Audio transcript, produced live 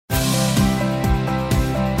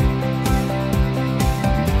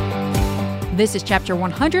This is chapter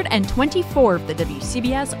 124 of the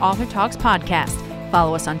WCBS Author Talks podcast.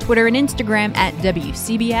 Follow us on Twitter and Instagram at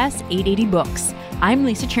WCBS880Books. I'm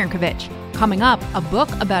Lisa Chernkovich. Coming up, a book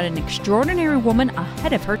about an extraordinary woman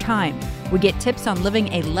ahead of her time. We get tips on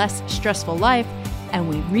living a less stressful life, and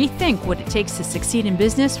we rethink what it takes to succeed in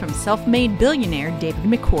business from self-made billionaire David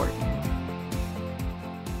McCourt.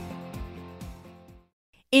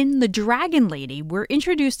 In The Dragon Lady, we're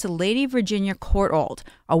introduced to Lady Virginia Courtauld,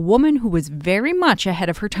 a woman who was very much ahead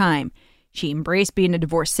of her time. She embraced being a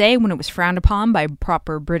divorcee when it was frowned upon by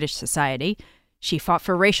proper British society. She fought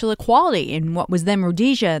for racial equality in what was then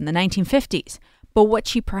Rhodesia in the 1950s. But what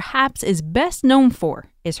she perhaps is best known for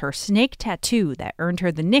is her snake tattoo that earned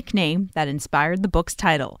her the nickname that inspired the book's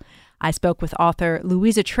title. I spoke with author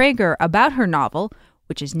Louisa Traeger about her novel,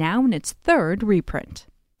 which is now in its third reprint.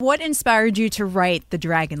 What inspired you to write The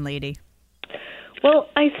Dragon Lady? Well,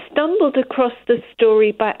 I stumbled across the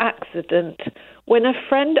story by accident when a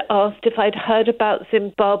friend asked if I'd heard about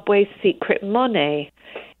Zimbabwe's secret Monet.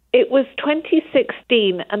 It was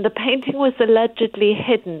 2016 and the painting was allegedly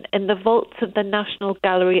hidden in the vaults of the National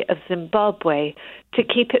Gallery of Zimbabwe to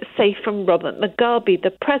keep it safe from Robert Mugabe,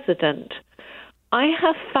 the president. I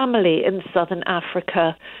have family in southern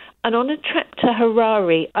Africa, and on a trip to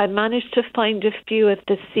Harare, I managed to find a few of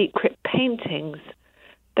the secret paintings.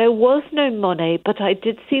 There was no Monet, but I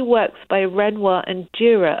did see works by Renoir and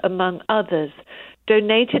Dürer, among others,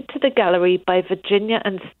 donated to the gallery by Virginia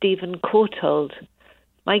and Stephen Courtauld.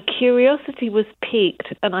 My curiosity was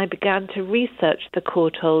piqued, and I began to research the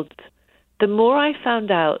Courtaulds. The more I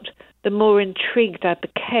found out, the more intrigued I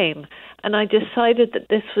became, and I decided that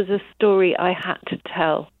this was a story I had to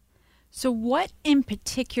tell. So what in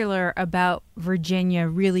particular about Virginia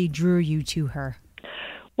really drew you to her?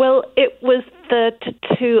 Well, it was the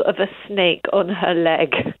tattoo of a snake on her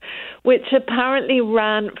leg, which apparently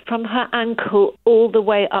ran from her ankle all the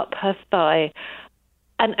way up her thigh,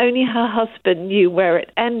 and only her husband knew where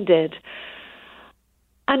it ended.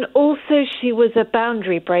 And also she was a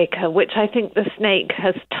boundary breaker, which I think the snake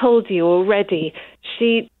has told you already.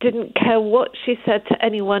 She didn't care what she said to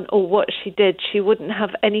anyone or what she did. She wouldn't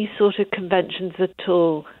have any sort of conventions at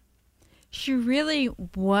all. She really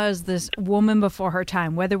was this woman before her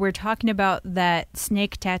time, whether we're talking about that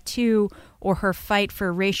snake tattoo or her fight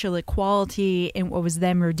for racial equality in what was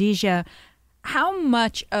then Rhodesia. How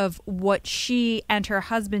much of what she and her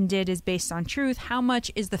husband did is based on truth? How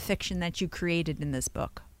much is the fiction that you created in this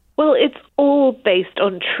book? Well, it's all based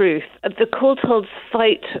on truth. The Courtaulds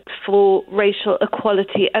fight for racial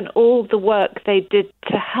equality and all the work they did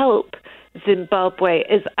to help Zimbabwe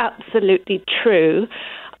is absolutely true,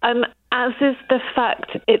 as is the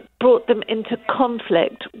fact it brought them into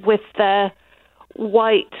conflict with their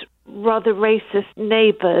white, rather racist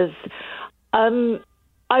neighbors.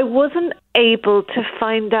 I wasn't able to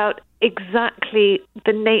find out exactly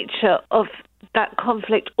the nature of that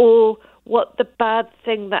conflict or what the bad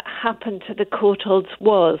thing that happened to the Courtaulds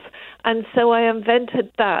was. And so I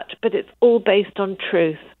invented that, but it's all based on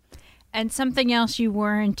truth. And something else you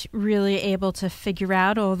weren't really able to figure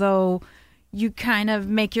out, although you kind of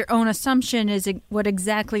make your own assumption, is what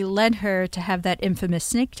exactly led her to have that infamous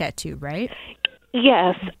snake tattoo, right?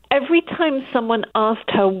 Yes. Every time someone asked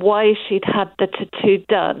her why she'd had the tattoo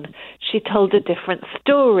done, she told a different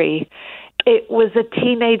story. It was a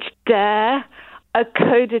teenage dare, a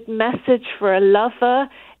coded message for a lover.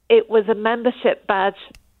 It was a membership badge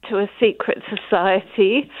to a secret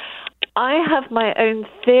society. I have my own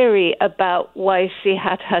theory about why she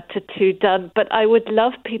had her tattoo done, but I would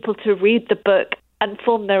love people to read the book and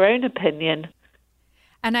form their own opinion.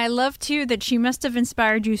 And I love, too, that she must have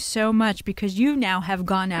inspired you so much because you now have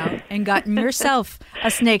gone out and gotten yourself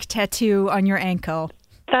a snake tattoo on your ankle.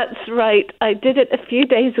 That's right. I did it a few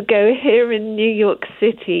days ago here in New York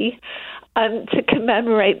City to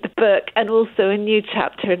commemorate the book and also a new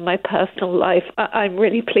chapter in my personal life. I'm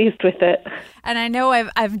really pleased with it. And I know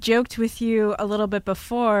I've joked with you a little bit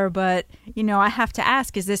before, but, you know, I have to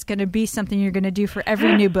ask, is this going to be something you're going to do for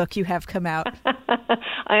every new book you have come out?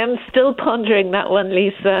 I am still pondering that one,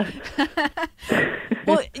 Lisa.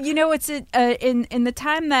 Well, you know, it's in the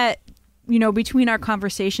time that, you know, between our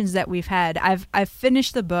conversations that we've had, I've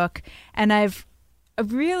finished the book and I've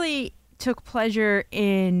really took pleasure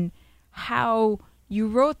in how you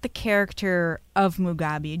wrote the character of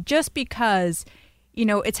Mugabe, just because, you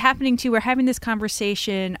know, it's happening we're having this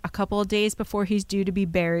conversation a couple of days before he's due to be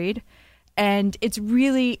buried. And it's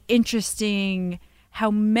really interesting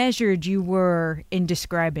how measured you were in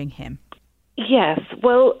describing him. Yes.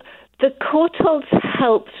 Well, the Courtaulds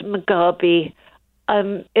helped Mugabe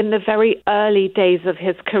in the very early days of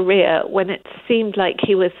his career when it seemed like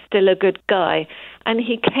he was still a good guy. And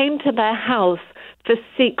he came to their house for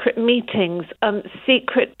secret meetings,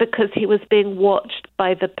 secret because he was being watched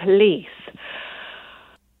by the police.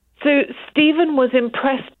 So Stephen was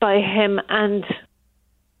impressed by him and,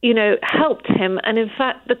 helped him. And in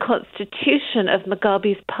fact, the constitution of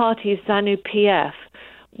Mugabe's party, ZANU-PF,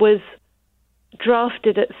 was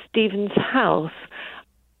drafted at Stephen's house.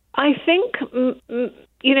 I think,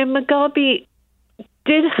 Mugabe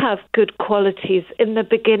did have good qualities in the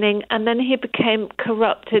beginning, and then he became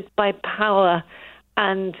corrupted by power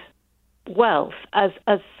and wealth, as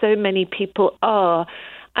so many people are.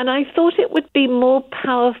 And I thought it would be more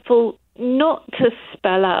powerful not to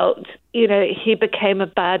spell out, he became a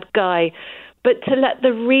bad guy, but to let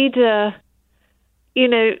the reader,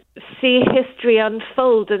 see history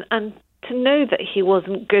unfold and to know that he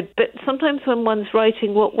wasn't good. But sometimes when one's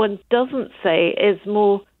writing, what one doesn't say is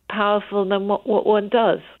more powerful than what one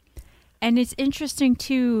does. And it's interesting,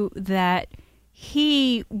 too, that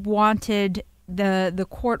he wanted the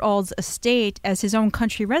Courtaulds estate as his own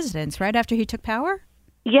country residence, right, after he took power?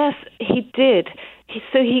 Yes, he did.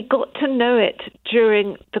 So he got to know it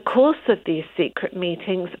during the course of these secret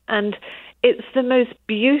meetings, and it's the most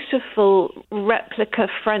beautiful replica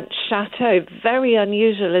French chateau, very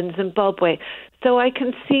unusual in Zimbabwe. So I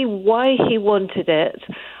can see why he wanted it.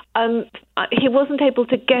 He wasn't able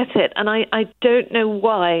to get it, and I don't know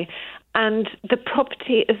why. And the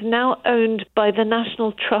property is now owned by the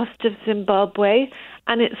National Trust of Zimbabwe,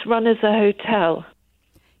 and it's run as a hotel.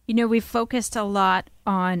 We've focused a lot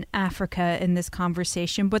on Africa in this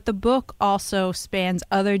conversation, but the book also spans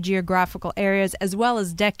other geographical areas as well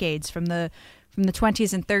as decades from the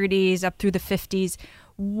 20s and 30s up through the 50s.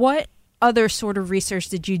 What other sort of research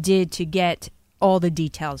did you do to get all the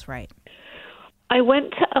details right? I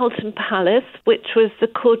went to Alton Palace, which was the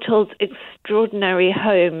Courtaulds' extraordinary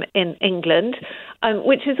home in England,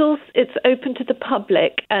 which is also it's open to the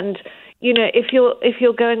public. And if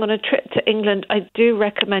you're going on a trip to England, I do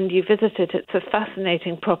recommend you visit it. It's a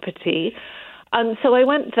fascinating property. So I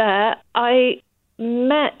went there. I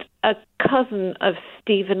met a cousin of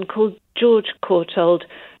Stephen called George Courtauld,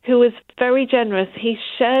 who was very generous. He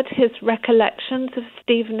shared his recollections of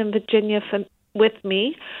Stephen and Virginia with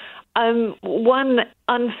me. One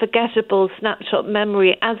unforgettable snapshot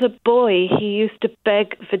memory, as a boy, he used to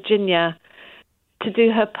beg Virginia to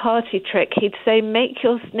do her party trick. He'd say, "Make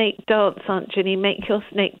your snake dance, Aunt Ginny, make your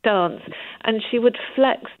snake dance." And she would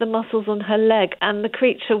flex the muscles on her leg, and the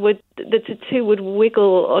tattoo would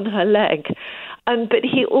wiggle on her leg. But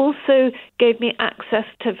he also gave me access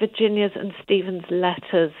to Virginia's and Stephen's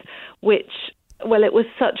letters, which, it was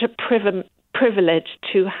such a privilege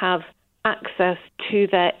to have access to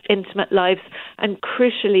their intimate lives and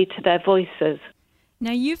crucially to their voices.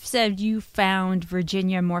 Now, you've said you found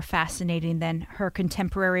Virginia more fascinating than her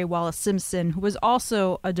contemporary Wallis Simpson, who was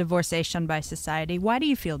also a divorcee shunned by society. Why do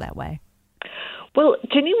you feel that way? Well,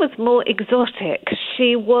 Ginny was more exotic.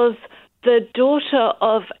 She was the daughter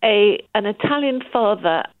of an Italian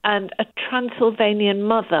father and a Transylvanian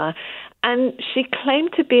mother, and she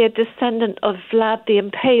claimed to be a descendant of Vlad the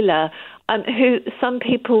Impaler, who some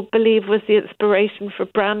people believe was the inspiration for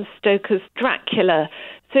Bram Stoker's Dracula.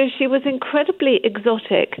 So she was incredibly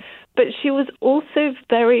exotic, but she was also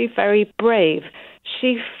very, very brave.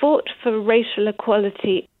 She fought for racial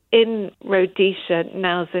equality in Rhodesia,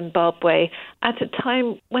 now Zimbabwe, at a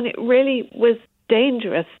time when it really was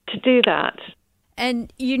dangerous to do that.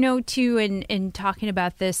 And, too, in talking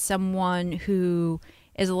about this, someone who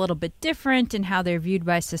is a little bit different in how they're viewed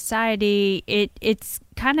by society, it's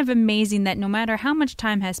kind of amazing that no matter how much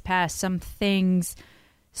time has passed, some things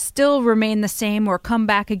still remain the same or come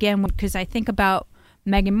back again. Because I think about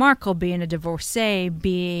Meghan Markle being a divorcee,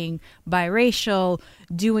 being biracial,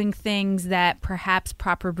 doing things that perhaps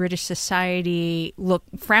proper British society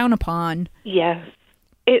frown upon. Yes.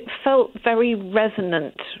 It felt very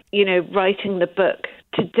resonant, writing the book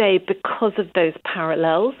today because of those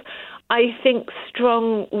parallels. I think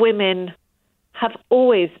strong women have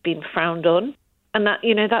always been frowned on. And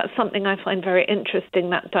that's something I find very interesting,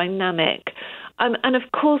 that dynamic. And of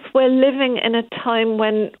course, we're living in a time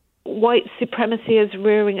when white supremacy is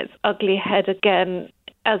rearing its ugly head again,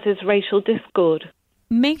 as is racial discord.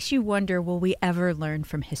 Makes you wonder, will we ever learn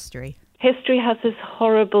from history? History has this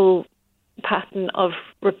horrible pattern of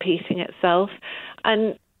repeating itself.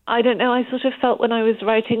 And I don't know, I sort of felt when I was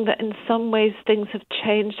writing that in some ways things have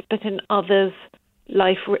changed, but in others,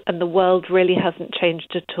 life and the world really hasn't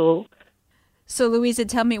changed at all. So, Louisa,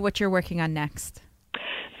 tell me what you're working on next.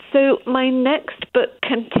 So my next book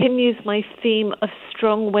continues my theme of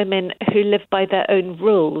strong women who live by their own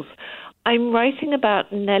rules. I'm writing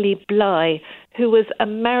about Nellie Bly, who was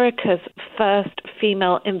America's first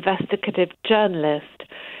female investigative journalist.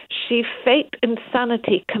 She faked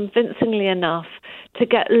insanity convincingly enough to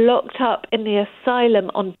get locked up in the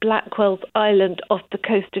asylum on Blackwell's Island off the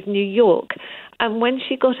coast of New York. And when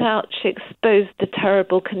she got out, she exposed the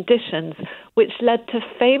terrible conditions, which led to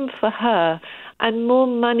fame for her and more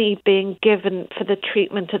money being given for the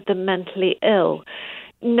treatment of the mentally ill.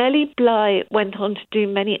 Nellie Bly went on to do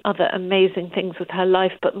many other amazing things with her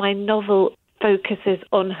life, but my novel focuses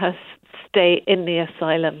on her stay in the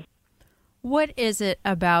asylum. What is it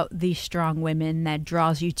about these strong women that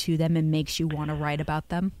draws you to them and makes you want to write about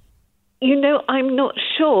them? You know, I'm not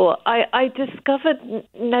sure. I discovered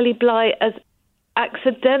Nellie Bly as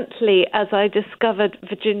accidentally as I discovered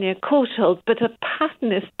Virginia Courtauld, but a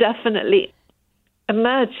pattern is definitely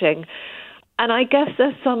emerging. And I guess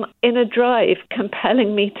there's some inner drive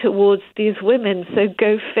compelling me towards these women, so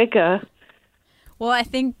go figure. Well, I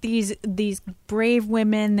think these brave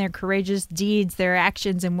women, their courageous deeds, their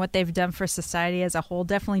actions, and what they've done for society as a whole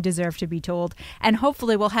definitely deserve to be told. And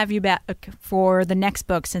hopefully we'll have you back for the next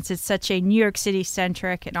book, since it's such a New York City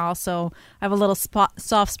centric, and also I have a little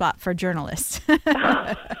soft spot for journalists.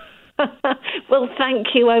 Well, thank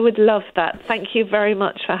you. I would love that. Thank you very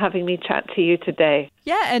much for having me chat to you today.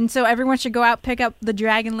 Yeah, and so everyone should go out, pick up The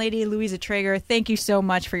Dragon Lady, Louisa Treyger. Thank you so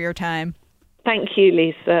much for your time. Thank you,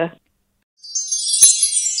 Lisa.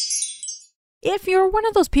 If you're one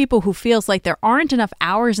of those people who feels like there aren't enough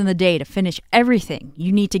hours in the day to finish everything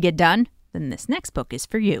you need to get done, then this next book is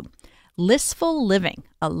for you. Listful Living,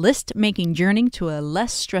 a list-making journey to a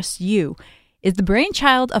less stressed you, is the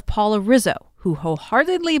brainchild of Paula Rizzo, who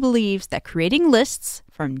wholeheartedly believes that creating lists,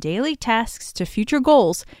 from daily tasks to future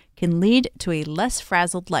goals, can lead to a less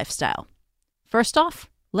frazzled lifestyle. First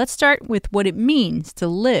off, let's start with what it means to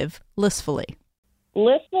live listfully.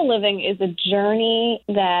 Listful living is a journey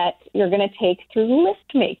that you're going to take through list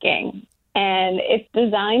making. And it's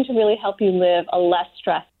designed to really help you live a less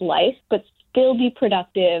stressed life, but still be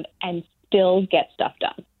productive and still get stuff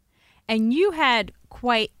done. And you had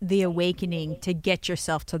quite the awakening to get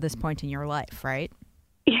yourself to this point in your life, right?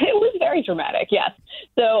 It was very dramatic, yes.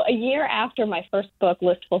 So a year after my first book,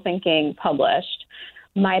 Listful Thinking, published,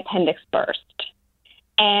 my appendix burst.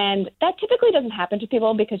 And that typically doesn't happen to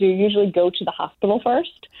people because you usually go to the hospital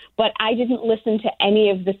first. But I didn't listen to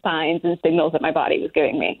any of the signs and signals that my body was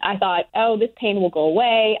giving me. I thought, oh, this pain will go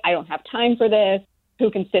away. I don't have time for this.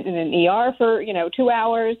 Who can sit in an ER for, 2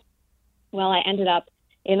 hours? Well, I ended up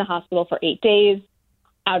in the hospital for 8 days,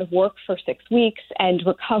 out of work for 6 weeks, and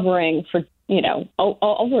recovering for,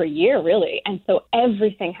 over a year, really. And so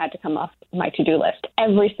everything had to come off my to-do list,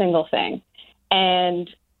 every single thing. And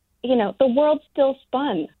the world still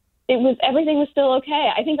spun. Everything was still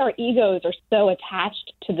okay. I think our egos are so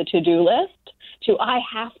attached to the to-do list, to I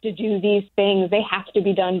have to do these things, they have to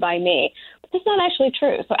be done by me. But that's not actually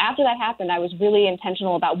true. So after that happened, I was really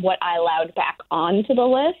intentional about what I allowed back onto the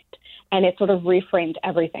list, and it sort of reframed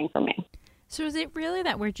everything for me. So is it really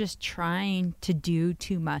that we're just trying to do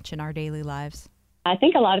too much in our daily lives? I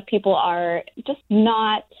think a lot of people are just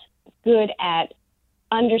not good at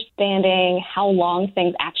understanding how long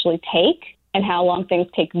things actually take and how long things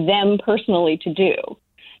take them personally to do.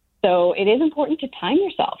 So it is important to time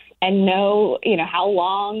yourself and know, how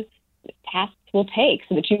long tasks will take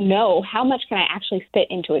so that you know how much can I actually fit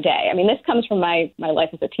into a day. I mean, this comes from my life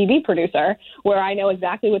as a TV producer, where I know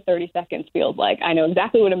exactly what 30 seconds feels like. I know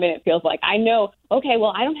exactly what a minute feels like. I know, okay,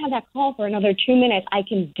 well, I don't have that call for another 2 minutes. I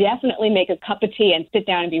can definitely make a cup of tea and sit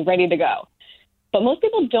down and be ready to go. But most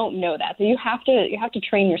people don't know that. So you have to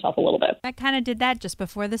train yourself a little bit. I kind of did that just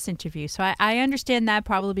before this interview. So I understand that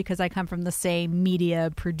probably because I come from the same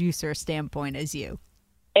media producer standpoint as you.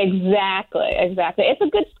 Exactly. It's a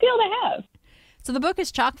good skill to have. So the book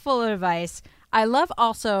is chock full of advice. I love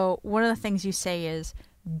also one of the things you say is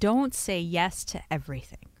don't say yes to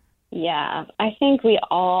everything. Yeah, I think we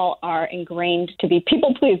all are ingrained to be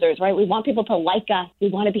people pleasers, right? We want people to like us. We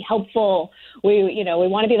want to be helpful. We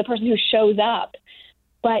want to be the person who shows up.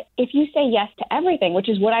 But if you say yes to everything, which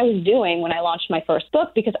is what I was doing when I launched my first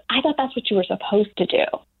book, because I thought that's what you were supposed to do.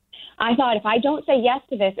 I thought if I don't say yes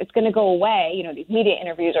to this, it's going to go away. These media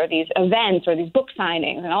interviews or these events or these book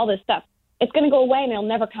signings and all this stuff, it's going to go away and it'll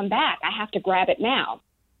never come back. I have to grab it now.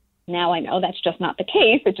 Now I know that's just not the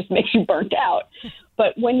case. It just makes you burnt out.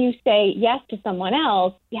 But when you say yes to someone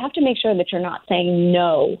else, you have to make sure that you're not saying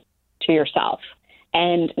no to yourself.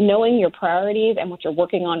 And knowing your priorities and what you're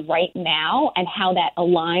working on right now and how that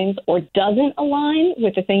aligns or doesn't align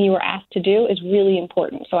with the thing you were asked to do is really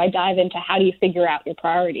important. So I dive into how do you figure out your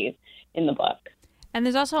priorities in the book. And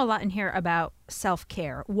there's also a lot in here about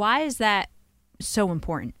self-care. Why is that so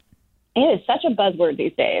important? It is such a buzzword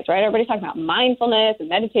these days, right? Everybody's talking about mindfulness and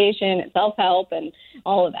meditation and self-help and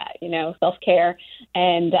all of that, self-care.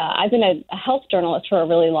 And I've been a health journalist for a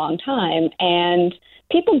really long time, and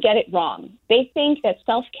people get it wrong. They think that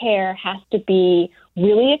self-care has to be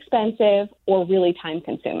really expensive or really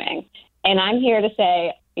time-consuming. And I'm here to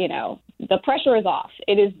say, the pressure is off.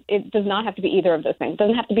 It does not have to be either of those things. It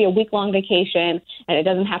doesn't have to be a week-long vacation, and it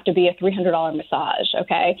doesn't have to be a $300 massage,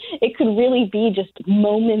 okay? It could really be just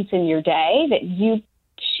moments in your day that you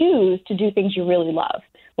choose to do things you really love,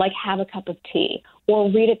 like have a cup of tea or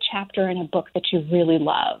read a chapter in a book that you really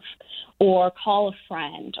love, or call a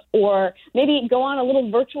friend, or maybe go on a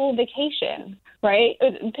little virtual vacation, right?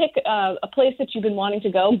 Pick a place that you've been wanting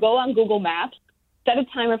to go on Google Maps, set a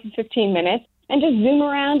timer for 15 minutes, and just zoom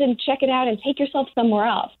around and check it out and take yourself somewhere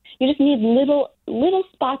else. You just need little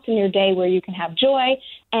spots in your day where you can have joy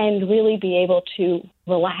and really be able to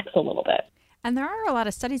relax a little bit. And there are a lot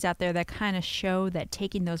of studies out there that kind of show that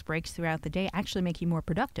taking those breaks throughout the day actually make you more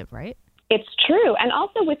productive, right? It's true. And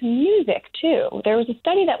also with music, too. There was a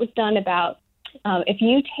study that was done about if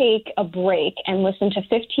you take a break and listen to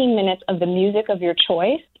 15 minutes of the music of your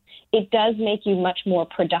choice, it does make you much more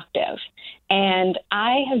productive. And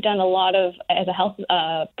I have done a lot of, as a health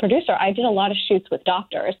producer, I did a lot of shoots with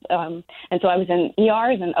doctors. And so I was in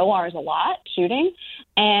ERs and ORs a lot shooting,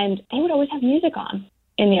 and they would always have music on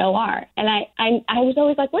in the OR. And I was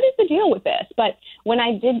always like, what is the deal with this? But when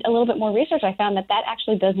I did a little bit more research, I found that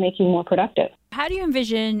actually does make you more productive. How do you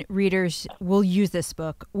envision readers will use this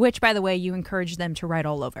book, which, by the way, you encourage them to write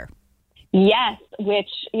all over? Yes, which,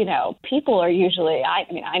 people are usually, I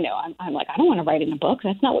know, I'm like, I don't want to write in a book.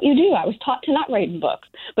 That's not what you do. I was taught to not write in books.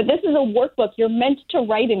 But this is a workbook. You're meant to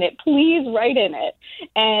write in it. Please write in it.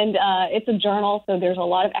 And it's a journal, so there's a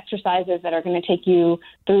lot of exercises that are going to take you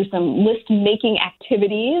through some list-making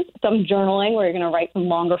activities, some journaling where you're going to write some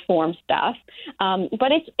longer-form stuff.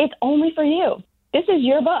 But it's only for you. This is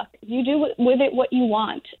your book. You do with it what you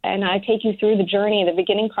want. And I take you through the journey. The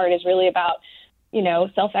beginning part is really about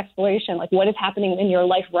self-exploration, like what is happening in your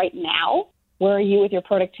life right now? Where are you with your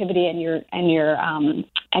productivity and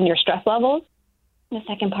your stress levels? The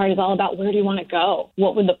second part is all about where do you want to go?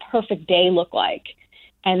 What would the perfect day look like?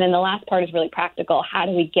 And then the last part is really practical. How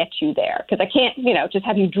do we get you there? Because I can't, just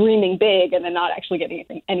have you dreaming big and then not actually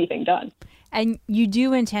getting anything done. And you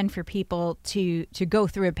do intend for people to go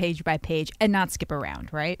through it page by page and not skip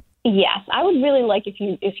around, right? Yes, I would really like if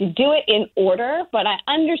you do it in order, but I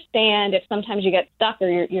understand if sometimes you get stuck or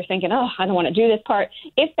you're thinking, oh, I don't want to do this part.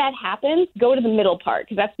 If that happens, go to the middle part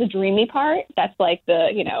because that's the dreamy part. That's like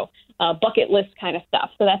the, bucket list kind of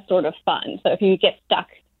stuff. So that's sort of fun. So if you get stuck,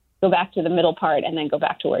 go back to the middle part and then go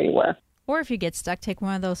back to where you were. Or if you get stuck, take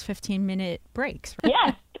one of those 15-minute breaks. Right?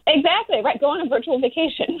 Yes, exactly. Right. Go on a virtual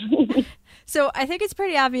vacation. So I think it's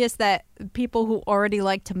pretty obvious that people who already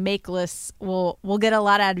like to make lists will get a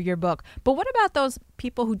lot out of your book. But what about those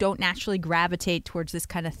people who don't naturally gravitate towards this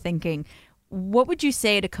kind of thinking? What would you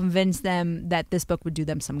say to convince them that this book would do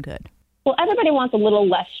them some good? Well, everybody wants a little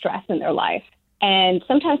less stress in their life. And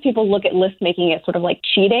sometimes people look at list making as sort of like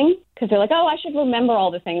cheating because they're like, oh, I should remember all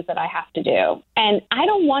the things that I have to do. And I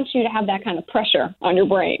don't want you to have that kind of pressure on your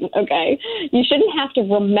brain, okay? You shouldn't have to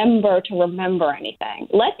remember anything.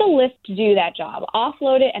 Let the list do that job.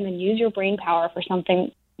 Offload it and then use your brain power for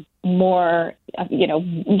something more,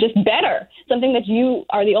 just better, something that you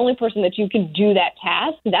are the only person that you can do that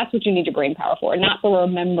task. That's what you need your brain power for, not for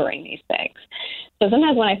remembering these things. So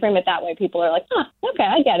sometimes when I frame it that way, people are like, okay,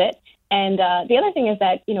 I get it. And the other thing is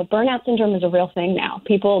that, burnout syndrome is a real thing now.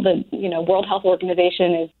 The World Health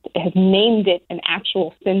Organization has named it an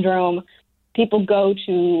actual syndrome. People go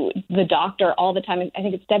to the doctor all the time. I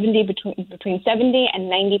think it's between 70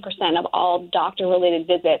 and 90% of all doctor-related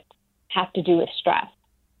visits have to do with stress.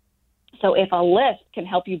 So if a list can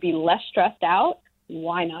help you be less stressed out,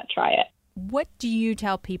 why not try it? What do you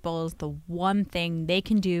tell people is the one thing they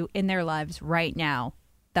can do in their lives right now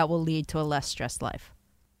that will lead to a less stressed life?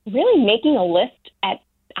 Really making a list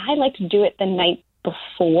I like to do it the night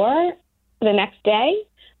before the next day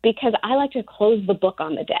because I like to close the book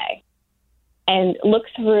on the day and look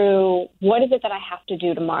through what is it that I have to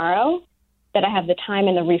do tomorrow that I have the time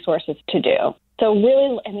and the resources to do. So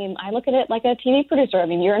really, I look at it like a TV producer.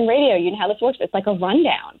 You're in radio, you know how this works. It's like a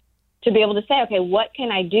rundown to be able to say, okay, what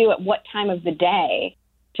can I do at what time of the day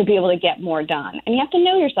to be able to get more done? And you have to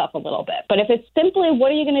know yourself a little bit. But if it's simply,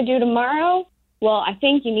 what are you going to do tomorrow? well, I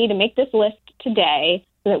think you need to make this list today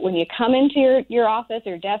so that when you come into your office or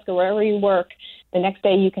your desk or wherever you work, the next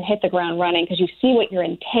day you can hit the ground running because you see what your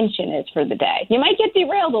intention is for the day. You might get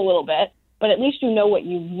derailed a little bit, but at least you know what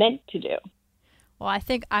you meant to do. Well, I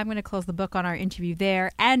think I'm going to close the book on our interview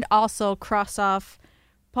there and also cross off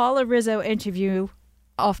Paula Rizzo interview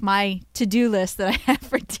off my to-do list that I have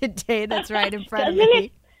for today that's right in front of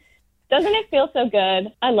me. Doesn't it feel so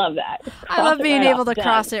good? I love that. I love being able to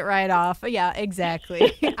cross it right off. Yeah,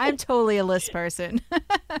 exactly. I'm totally a list person.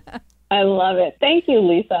 I love it. Thank you,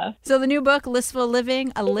 Lisa. So the new book, Listful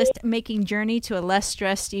Living, A List-Making Journey to a Less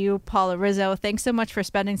Stressed You, Paula Rizzo. Thanks so much for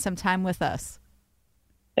spending some time with us.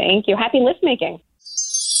 Thank you. Happy list making.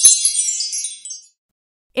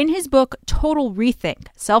 In his book, Total Rethink,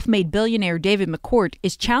 self-made billionaire David McCourt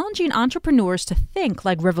is challenging entrepreneurs to think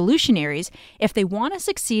like revolutionaries if they want to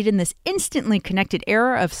succeed in this instantly connected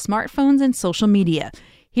era of smartphones and social media.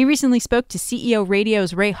 He recently spoke to CEO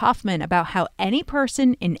Radio's Ray Hoffman about how any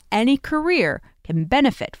person in any career can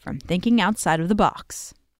benefit from thinking outside of the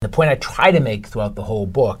box. The point I try to make throughout the whole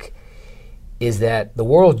book is that the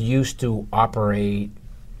world used to operate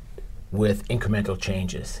with incremental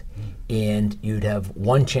changes, and you'd have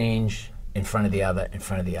one change in front of the other, in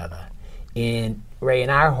front of the other. And Ray, in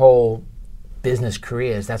our whole business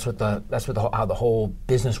careers, how the whole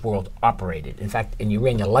business world operated. In fact, and you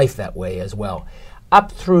ran your life that way as well,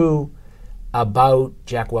 up through about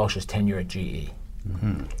Jack Welch's tenure at GE.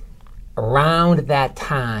 Mm-hmm. Around that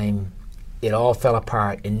time, it all fell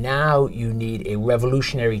apart, and now you need a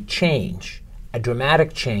revolutionary change, a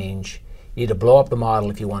dramatic change. You need to blow up the model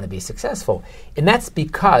if you want to be successful. And that's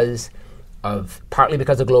partly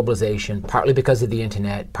because of globalization, partly because of the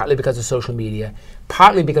internet, partly because of social media,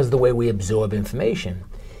 partly because of the way we absorb information.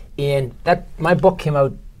 And my book came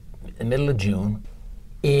out in the middle of June,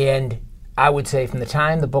 and I would say from the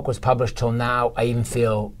time the book was published till now, I even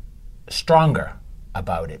feel stronger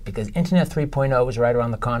about it because Internet 3.0 is right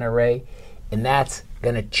around the corner, Ray, and that's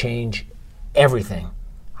going to change everything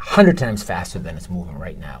 100 times faster than it's moving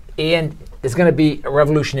right now. And there's going to be a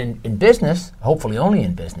revolution in business, hopefully only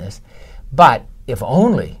in business, but if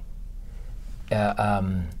only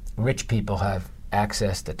rich people have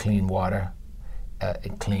access to clean water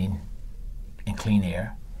and clean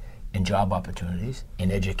air and job opportunities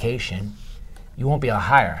and education, you won't be able to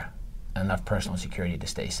hire enough personal security to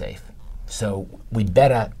stay safe. So we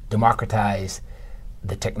better democratize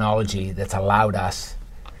the technology that's allowed us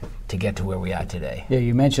to get to where we are today. Yeah,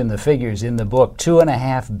 you mentioned the figures in the book.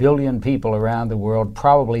 2.5 billion people around the world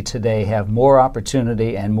probably today have more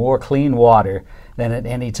opportunity and more clean water than at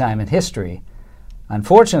any time in history.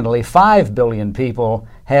 Unfortunately, 5 billion people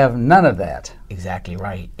have none of that. Exactly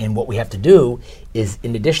right. And what we have to do is,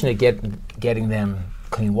 in addition to getting them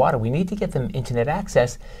clean water, we need to get them internet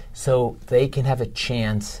access so they can have a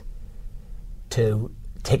chance to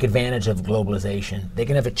take advantage of globalization. They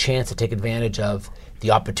can have a chance to take advantage of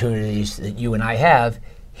the opportunities that you and I have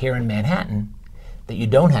here in Manhattan that you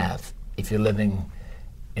don't have if you're living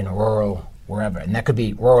in a rural wherever. And that could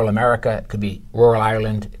be rural America, it could be rural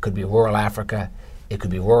Ireland, it could be rural Africa, it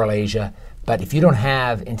could be rural Asia. But if you don't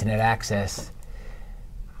have internet access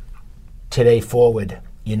today forward,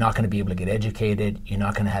 you're not going to be able to get educated, you're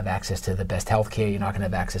not going to have access to the best healthcare, you're not going to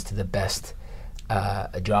have access to the best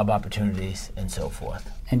job opportunities, and so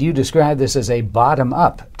forth. And you describe this as a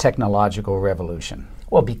bottom-up technological revolution.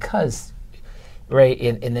 Well, because, Ray,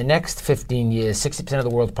 in the next 15 years, 60% of the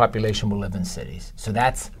world's population will live in cities. So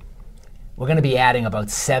we're going to be adding about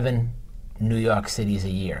 7 New York cities a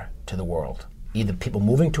year to the world, either people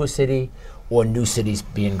moving to a city or new cities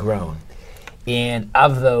being grown. And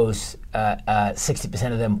of those,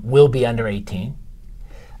 60% of them will be under 18.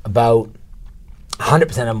 About 100%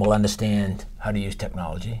 of them will understand how to use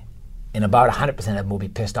technology, and about 100% of them will be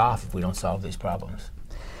pissed off if we don't solve these problems.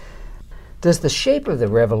 Does the shape of the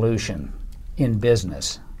revolution in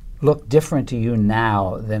business look different to you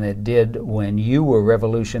now than it did when you were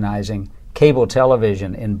revolutionizing cable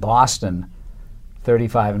television in Boston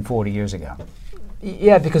 35 and 40 years ago?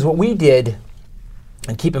 Yeah, because what we did,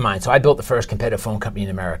 and keep in mind, so I built the first competitive phone company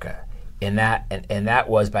in America, and that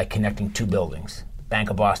was by connecting 2 buildings. Bank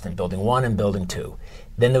of Boston, Building 1 and Building 2.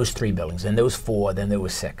 Then there was 3 buildings, then there was 4, then there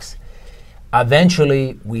was 6.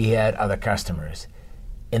 Eventually, we had other customers.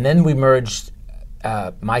 And then we merged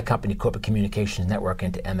my company, Corporate Communications Network,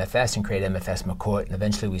 into MFS and created MFS McCourt, and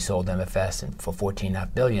eventually we sold MFS for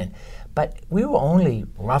 $14.5 billion. But we were only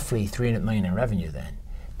roughly $300 million in revenue then.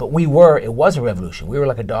 But it was a revolution. We were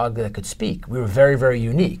like a dog that could speak. We were very, very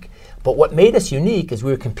unique. But what made us unique is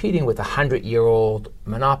we were competing with a 100-year-old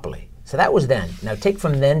monopoly. So that was then. Now take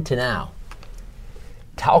from then to now.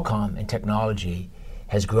 telecom and technology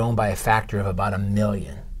has grown by a factor of about 1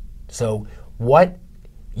 million. So what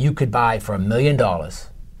you could buy for $1 million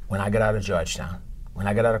when I got out of Georgetown, when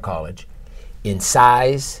I got out of college, in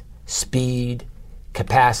size, speed,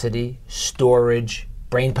 capacity, storage,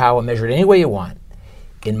 brain power, measured any way you want.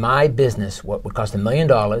 In my business, what would cost $1 million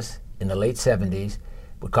in the late 70s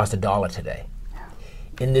would cost $1 today.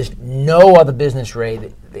 And there's no other business, Ray,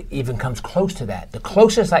 that even comes close to that. The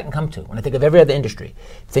closest I can come to, when I think of every other industry,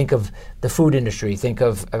 think of the food industry, think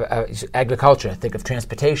of agriculture, think of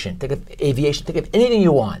transportation, think of aviation, think of anything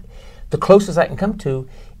you want. The closest I can come to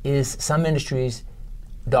is some industries,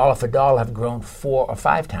 dollar for dollar, have grown 4 or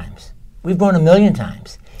 5 times. We've grown 1 million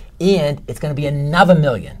times. And it's going to be another 1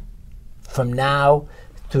 million from now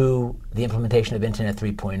through the implementation of Internet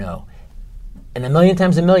 3.0. And 1 million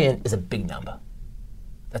times 1 million is a big number.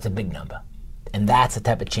 That's a big number. And that's the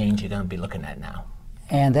type of change you're going to be looking at now.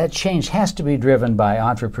 And that change has to be driven by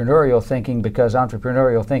entrepreneurial thinking, because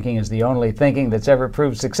entrepreneurial thinking is the only thinking that's ever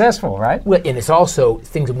proved successful, right? Well, and it's also,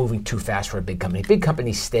 things are moving too fast for a big company. Big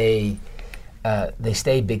companies stay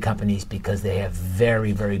big companies because they have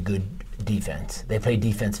very, very good defense. They play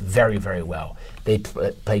defense very, very well. They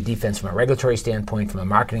play defense from a regulatory standpoint, from a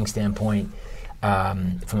marketing standpoint,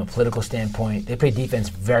 from a political standpoint. They play defense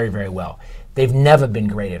very, very well. They've never been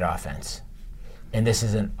great at offense. And this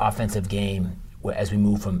is an offensive game as we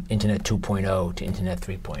move from Internet 2.0 to Internet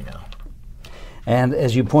 3.0. And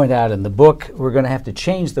as you point out in the book, we're going to have to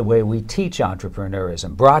change the way we teach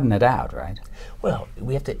entrepreneurism, broaden it out, right? Well,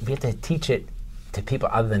 we have to teach it to people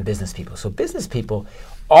other than business people. So business people,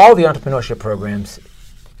 all the entrepreneurship programs,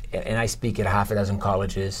 and I speak at 6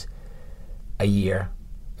 colleges a year,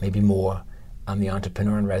 maybe more. I'm the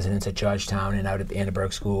entrepreneur in residence at Georgetown and out at the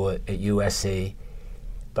Annenberg School at USC.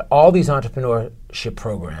 But all these entrepreneurship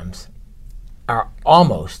programs are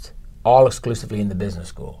almost all exclusively in the business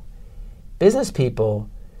school. Business people,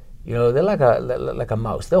 they're like a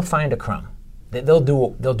mouse. They'll find a crumb. They'll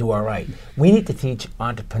do all right. We need to teach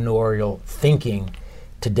entrepreneurial thinking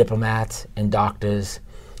to diplomats and doctors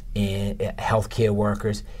and healthcare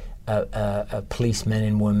workers, policemen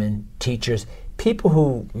and women, teachers, people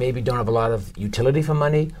who maybe don't have a lot of utility for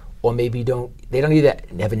money, or maybe they don't either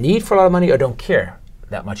have a need for a lot of money or don't care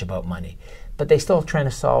that much about money, but they still trying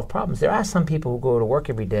to solve problems. There are some people who go to work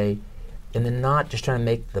every day and they're not just trying to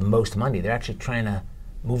make the most money. They're actually trying to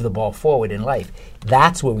move the ball forward in life.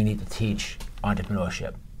 That's where we need to teach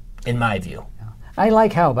entrepreneurship, in my view. I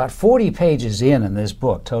like how about 40 pages in this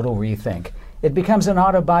book, Total Rethink, it becomes an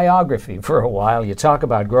autobiography for a while. You talk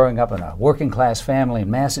about growing up in a working-class family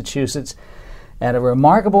in Massachusetts and a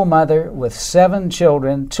remarkable mother with 7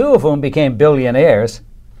 children, 2 of whom became billionaires.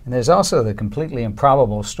 And there's also the completely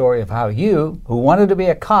improbable story of how you, who wanted to be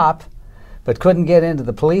a cop but couldn't get into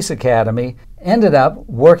the police academy, ended up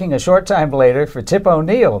working a short time later for Tip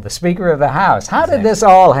O'Neill, the Speaker of the House. How did this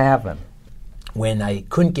all happen? When I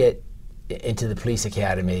couldn't get into the police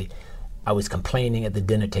academy, I was complaining at the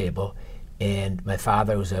dinner table, and my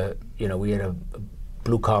father was we had a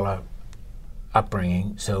blue-collar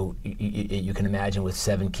upbringing, so you can imagine with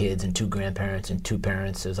 7 kids and 2 grandparents and 2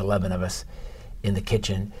 parents, there's 11 of us in the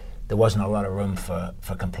kitchen. There wasn't a lot of room for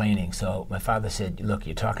complaining. So my father said, look,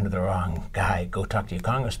 you're talking to the wrong guy. Go talk to your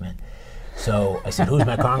congressman. So I said, who's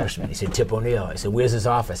my congressman? He said, Tip O'Neill. I said, where's his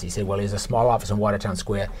office? He said, well, he has a small office in Watertown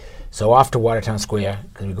Square. So off to Watertown Square,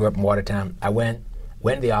 because we grew up in Watertown, I went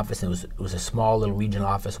to the office, and it was a small little regional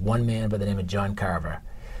office. One man by the name of John Carver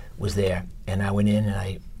was there. And I went in and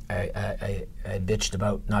I bitched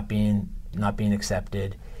about not being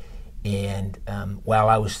accepted. And while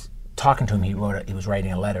I was talking to him, he was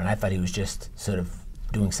writing a letter, and I thought he was just sort of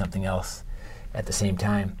doing something else at the same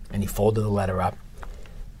time. And he folded the letter up,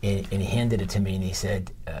 and he handed it to me, and he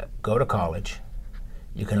said, go to college.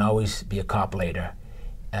 You can always be a cop later.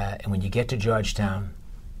 And when you get to Georgetown,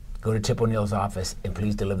 go to Tip O'Neill's office, and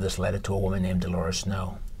please deliver this letter to a woman named Dolores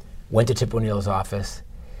Snow. Went to Tip O'Neill's office,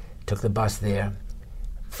 took the bus there,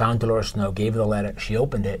 found Dolores Snow, gave her the letter. She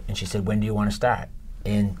opened it, and she said, when do you want to start?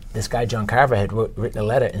 And this guy, John Carver, had written a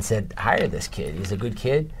letter and said, hire this kid. He's a good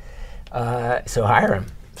kid, so hire him.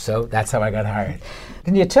 So that's how I got hired.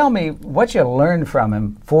 Can you tell me what you learned from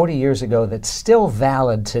him 40 years ago that's still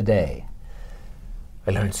valid today?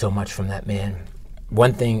 I learned so much from that man.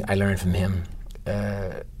 One thing I learned from him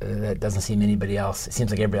that doesn't seem anybody else, it seems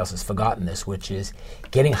like everybody else has forgotten this, which is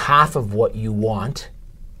getting half of what you want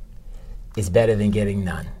is better than getting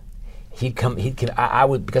none. I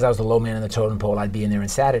would, because I was the low man on the totem pole, I'd be in there on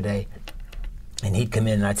Saturday, and he'd come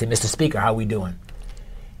in and I'd say, Mr. Speaker, how are we doing?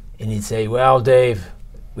 And he'd say, well, Dave,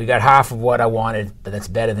 we got half of what I wanted, but that's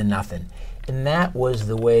better than nothing. And that was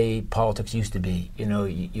the way politics used to be. You know,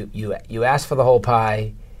 you ask for the whole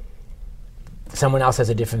pie. Someone else has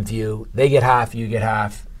a different view. They get half, you get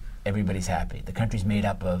half. Everybody's happy. The country's made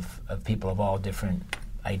up of people of all different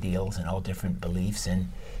ideals and all different beliefs,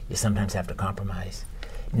 and you sometimes have to compromise.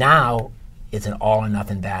 Now, it's an all or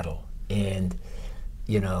nothing battle. And,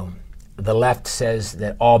 you know, the left says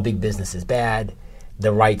that all big business is bad.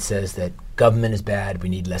 The right says that government is bad. We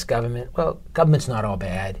need less government. Well, government's not all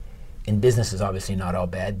bad. And business is obviously not all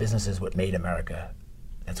bad. Business is what made America.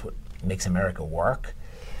 That's what makes America work.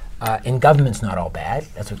 And government's not all bad.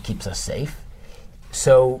 That's what keeps us safe.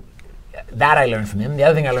 So that I learned from him. The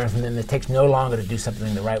other thing I learned from him, it takes no longer to do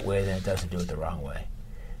something the right way than it does to do it the wrong way.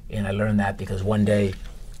 And I learned that because one day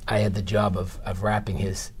I had the job of wrapping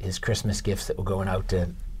his Christmas gifts that were going out to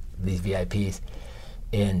these VIPs.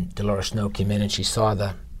 And Dolores Snow came in and she saw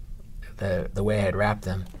the way I had wrapped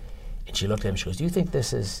them. And she looked at him and she goes, "Do you think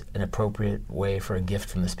this is an appropriate way for a gift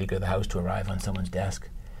from the Speaker of the House to arrive on someone's desk?"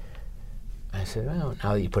 I said, "Well,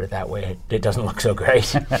 now that you put it that way, it doesn't look so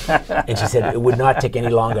great." And she said, "It would not take any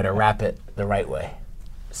longer to wrap it the right way."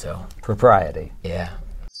 So propriety. Yeah.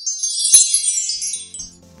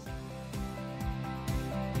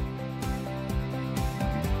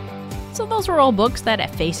 So those are all books that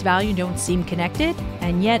at face value don't seem connected,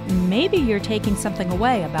 and yet maybe you're taking something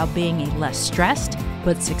away about being a less stressed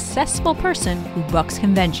but successful person who bucks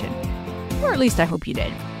convention. Or at least I hope you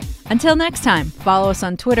did. Until next time, follow us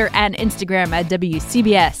on Twitter and Instagram at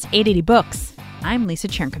WCBS 880 Books. I'm Lisa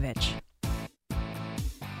Chernkovich.